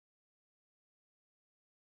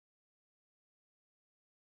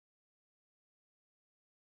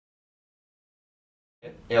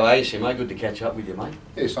How are you, Simo? Good to catch up with you, mate.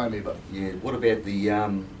 Yeah, same here, buddy. Yeah. What about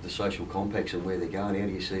the social compacts and where they're going? How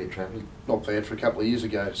do you see it travelling? Not bad. For a couple of years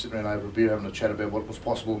ago, sitting around over a beer having a chat about what was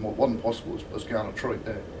possible and what wasn't possible was going a treat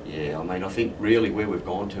there. Yeah, I mean, I think really where we've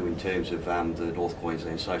gone to in terms of the North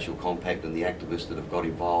Queensland Social Compact and the activists that have got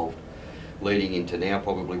involved, leading into now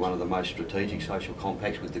probably one of the most strategic social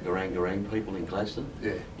compacts with the Gureng Gureng people in Gladstone.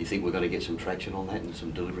 Yeah. You think we're going to get some traction on that and some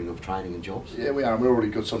delivering of training and jobs? Yeah, we are. We've already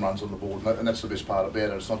got some runs on the board, and that's the best part about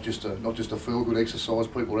it. It's not just a feel-good exercise.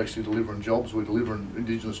 People are actually delivering jobs. We're delivering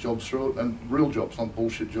Indigenous jobs through it, and real jobs, not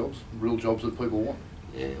bullshit jobs. Real jobs that people want.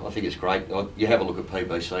 Yeah, I think it's great. You have a look at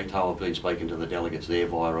PBC. I've been speaking to the delegates there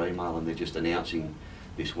via email, and they're just announcing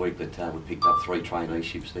this week that we picked up 3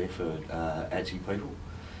 traineeships there for ADSI people.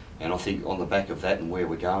 And I think on the back of that and where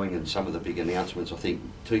we're going and some of the big announcements, I think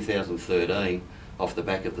 2013, off the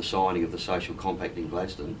back of the signing of the Social Compact in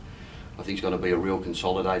Gladstone, I think it's going to be a real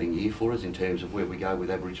consolidating year for us in terms of where we go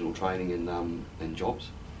with Aboriginal training and jobs.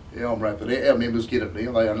 Yeah, I'm wrapped. Our members get it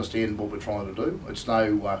now. They understand what we're trying to do. It's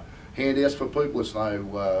no handouts for people. It's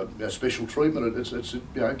no special treatment. It's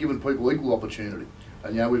giving people equal opportunity.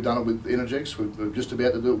 And we've done it with Energex. We're just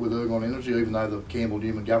about to do it with Ergon Energy, even though the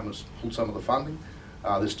Campbell-Newman government's pulled some of the funding.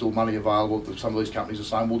 There's still money available. Some of these companies are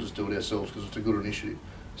saying we'll just do it ourselves because it's a good initiative.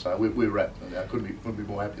 So we're wrapped. Couldn't be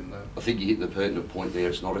more happy than that. I think you hit the pertinent point there.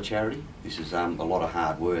 It's not a charity. This is a lot of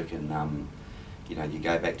hard work, and you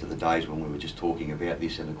go back to the days when we were just talking about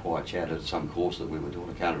this in a quiet chat at some course that we were doing.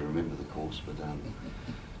 I can't even remember the course, but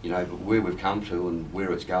but where we've come to and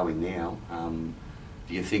where it's going now.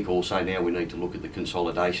 Do you think also now we need to look at the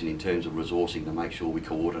consolidation in terms of resourcing to make sure we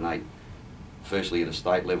coordinate? Firstly at a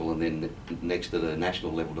state level and then next at a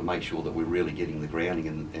national level to make sure that we're really getting the grounding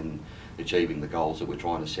and achieving the goals that we're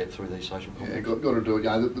trying to set through these social compacts. Yeah, got to do it.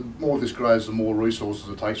 The more this grows, the more resources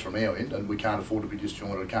it takes from our end, and we can't afford to be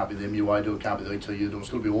disjointed. It can't be the MUA do it, can't be the ETU do it.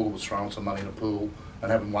 It's got to be all of us throwing some money in a pool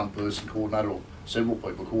and having one person coordinate or several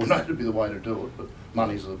people coordinate would be the way to do it. But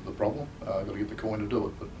money's the problem. Got to get the coin to do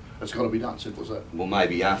it. But it's got to be done, simple as that. Well,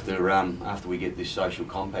 maybe after we get this social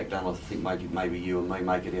compact done, I think maybe you and me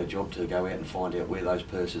make it our job to go out and find out where those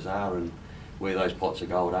purses are and where those pots of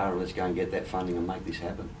gold are, and let's go and get that funding and make this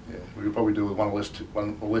happen. Yeah, we could probably do with one or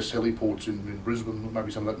less heliports in Brisbane.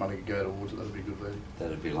 Maybe some of that money could go towards it. That'd be good value.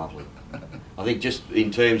 That'd be lovely. I think just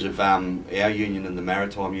in terms of our union and the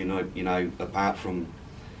Maritime union, apart from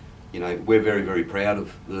we're very, very proud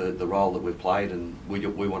of the role that we've played, and we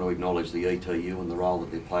want to acknowledge the ETU and the role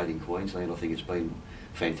that they've played in Queensland. I think it's been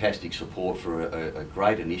fantastic support for a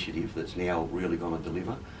great initiative that's now really going to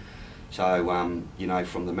deliver. So,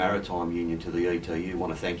 from the Maritime Union to the ETU, I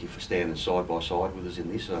want to thank you for standing side by side with us in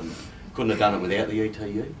this. Couldn't have done it without the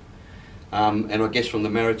ETU. And I guess from the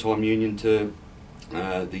Maritime Union to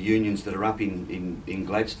the unions that are up in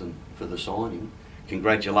Gladstone for the signing,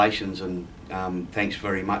 congratulations and thanks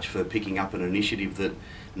very much for picking up an initiative that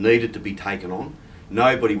needed to be taken on.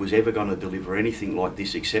 Nobody was ever going to deliver anything like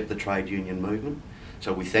this except the trade union movement.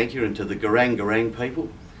 So we thank you, and to the Gureng Gureng people,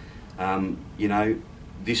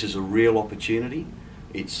 this is a real opportunity.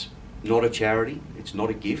 It's not a charity, it's not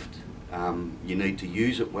a gift. You need to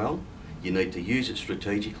use it well, you need to use it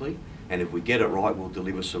strategically, and if we get it right, we'll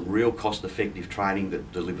deliver some real cost-effective training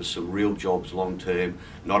that delivers some real jobs long-term,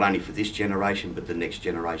 not only for this generation, but the next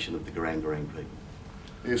generation of the Gureng Gureng people.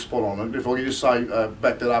 Yeah, spot on. And if I could just say,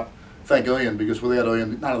 back that up, thank Ian, because without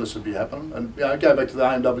Ian, none of this would be happening. And go back to the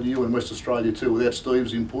AMW in West Australia too, without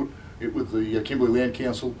Steve's input, with the Kimberley Land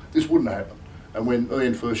Council, this wouldn't have happened. And when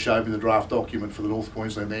Ian first showed me the draft document for the North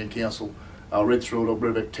Queensland Land Council, I read through it, I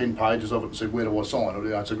read about 10 pages of it and said, where do I sign?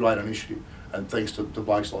 It's a great initiative. And thanks to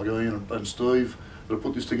blokes like Ian and Steve that have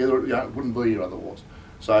put this together, it wouldn't be here otherwise.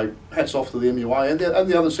 So hats off to the MUA and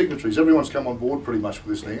the other signatories. Everyone's come on board pretty much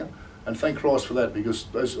with this now. And thank Christ for that, because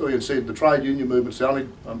as Ian said, the trade union movement's the only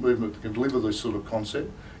movement that can deliver this sort of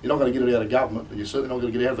concept. You're not going to get it out of government, and you're certainly not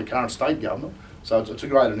going to get it out of the current state government. So it's a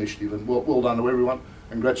great initiative, and well done to everyone.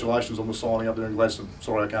 Congratulations on the signing up there in Gladstone.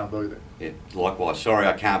 Sorry I can't be there. Yeah, likewise. Sorry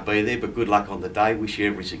I can't be there, but good luck on the day. Wish you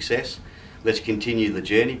every success. Let's continue the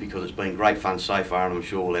journey, because it's been great fun so far, and I'm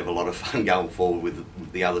sure we'll have a lot of fun going forward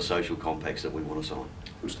with the other social compacts that we want to sign.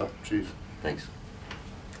 Good stuff. Cheers. Thanks.